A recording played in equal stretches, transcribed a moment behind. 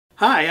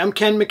Hi, I'm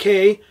Ken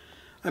McKay.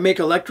 I make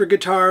electric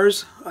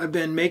guitars. I've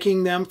been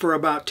making them for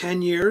about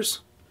 10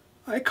 years.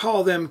 I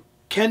call them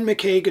Ken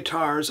McKay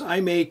Guitars. I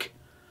make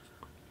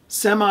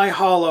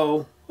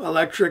semi-hollow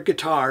electric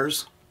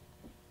guitars.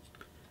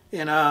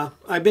 And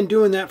I've been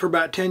doing that for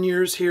about 10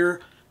 years here.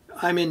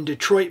 I'm in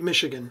Detroit,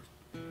 Michigan.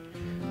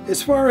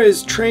 As far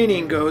as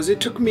training goes, it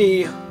took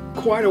me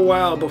quite a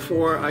while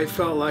before I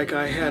felt like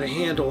I had a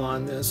handle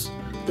on this.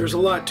 There's a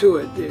lot to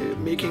it.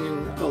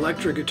 Making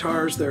electric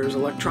guitars, there's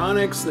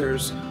electronics,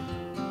 there's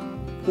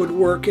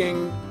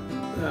woodworking.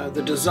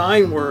 The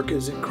design work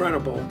is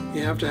incredible.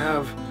 You have to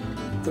have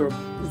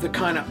the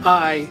kind of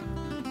eye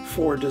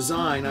for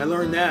design. I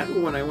learned that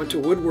when I went to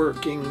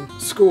woodworking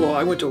school.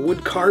 I went to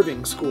wood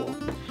carving school,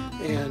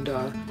 and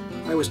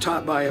I was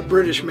taught by a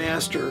British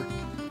master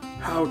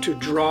how to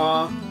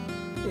draw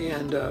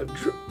and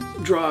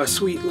draw a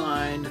sweet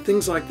line,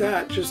 things like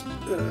that. Just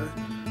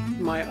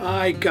my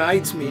eye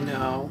guides me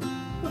now.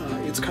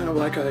 It's kind of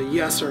like a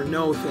yes or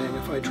no thing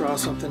if I draw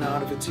something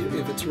out,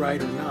 if it's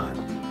right or not.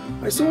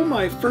 I sold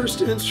my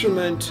first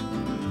instrument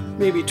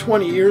maybe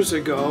 20 years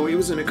ago. It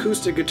was an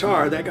acoustic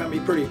guitar. That got me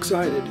pretty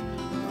excited.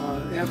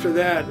 After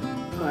that,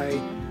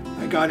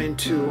 I got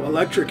into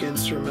electric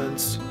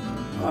instruments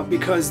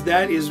because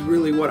that is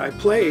really what I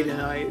played,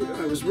 and I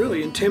was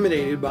really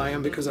intimidated by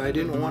them because I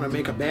didn't want to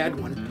make a bad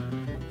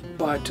one.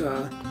 But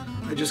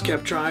I just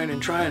kept trying,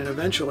 and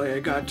eventually I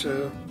got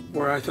to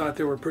where I thought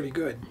they were pretty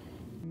good.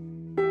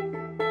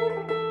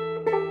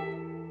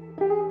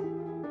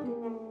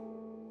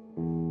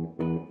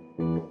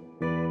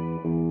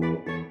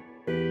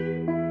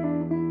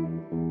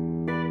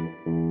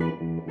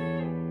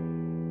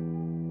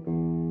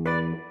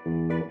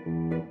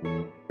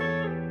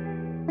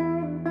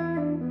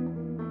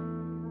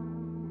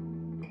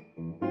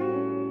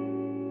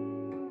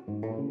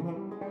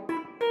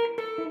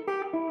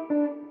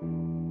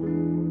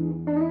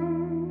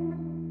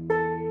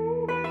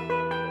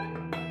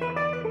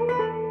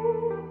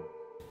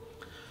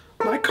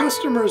 My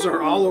customers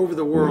are all over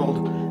the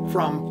world,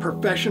 from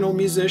professional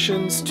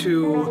musicians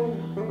to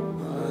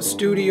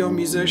studio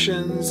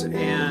musicians,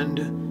 and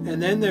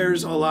then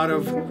there's a lot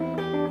of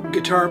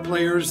guitar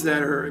players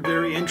that are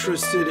very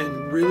interested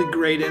in really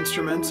great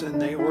instruments,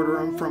 and they order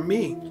them from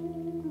me.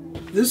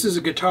 This is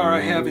a guitar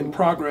I have in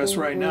progress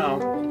right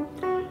now.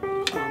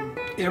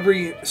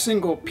 Every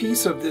single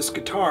piece of this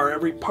guitar,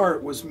 every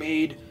part was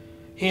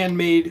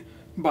handmade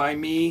by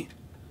me.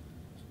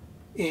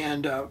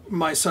 And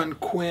my son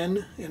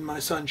Quinn and my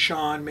son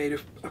Sean made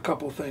a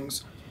couple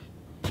things.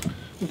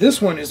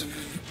 This one is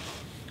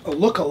a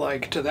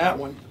look-alike to that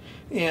one.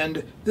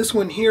 And this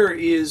one here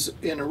is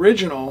an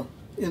original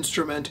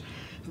instrument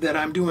that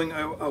I'm doing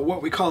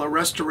what we call a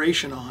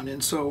restoration on.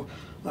 And so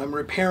I'm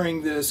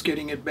repairing this,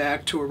 getting it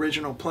back to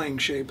original playing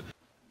shape.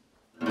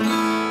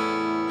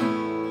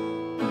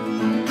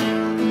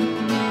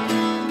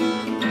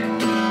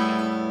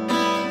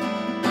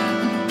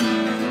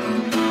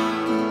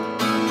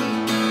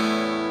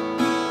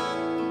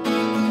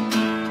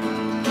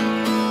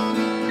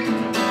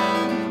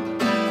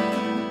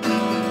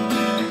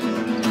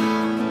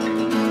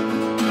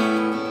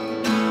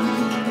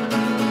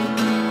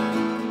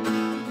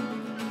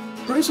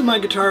 The price of my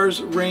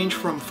guitars range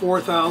from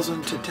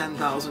 $4,000 to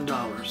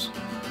 $10,000.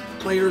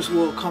 Players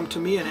will come to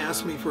me and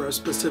ask me for a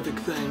specific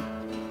thing,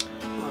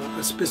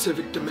 a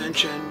specific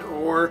dimension,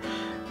 or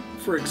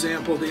for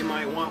example, they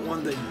might want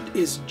one that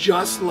is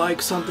just like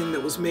something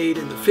that was made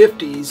in the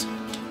 50s,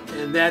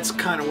 and that's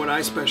kind of what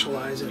I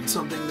specialize in,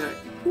 something that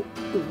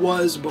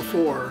was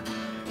before,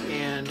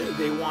 and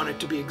they want it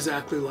to be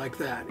exactly like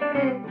that.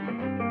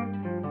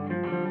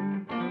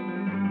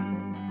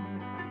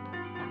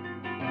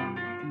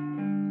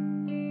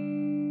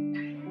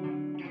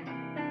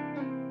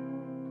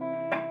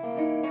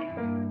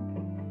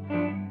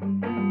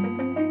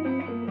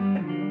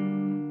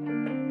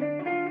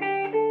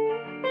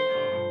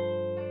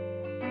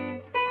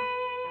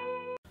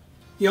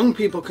 Young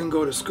people can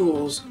go to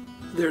schools.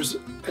 There's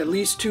at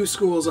least 2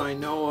 schools I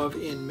know of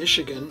in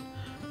Michigan.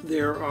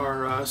 There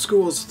are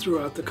schools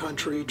throughout the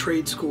country,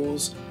 trade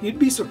schools. You'd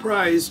be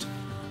surprised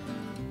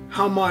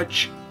how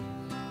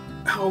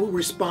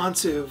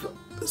responsive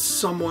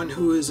someone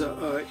who is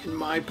in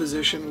my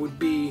position would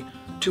be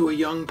to a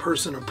young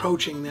person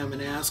approaching them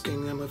and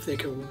asking them if they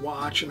could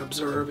watch and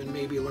observe and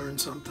maybe learn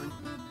something.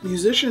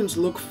 Musicians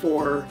look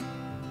for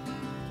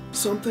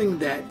something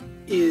that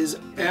is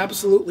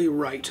absolutely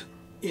right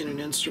in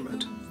an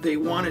instrument. They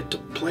want it to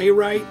play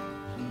right,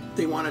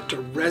 they want it to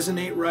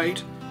resonate right.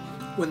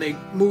 When they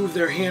move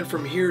their hand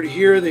from here to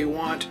here, they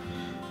want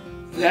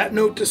that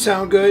note to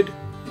sound good,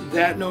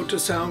 that note to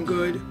sound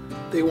good.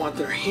 They want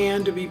their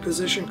hand to be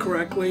positioned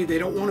correctly. They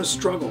don't want to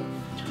struggle.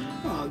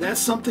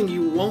 That's something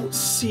you won't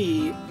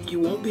see, you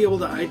won't be able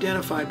to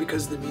identify,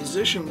 because the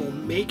musician will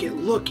make it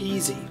look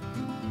easy.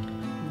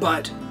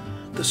 But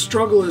the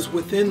struggle is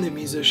within the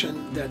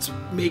musician that's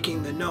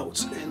making the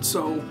notes. And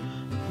so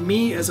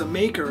me as a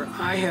maker,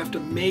 I have to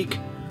make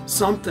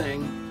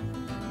something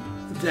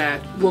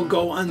that will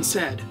go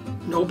unsaid.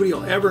 Nobody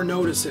will ever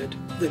notice it.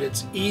 that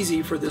it's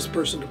easy for this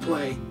person to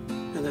play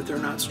and that they're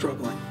not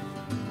struggling.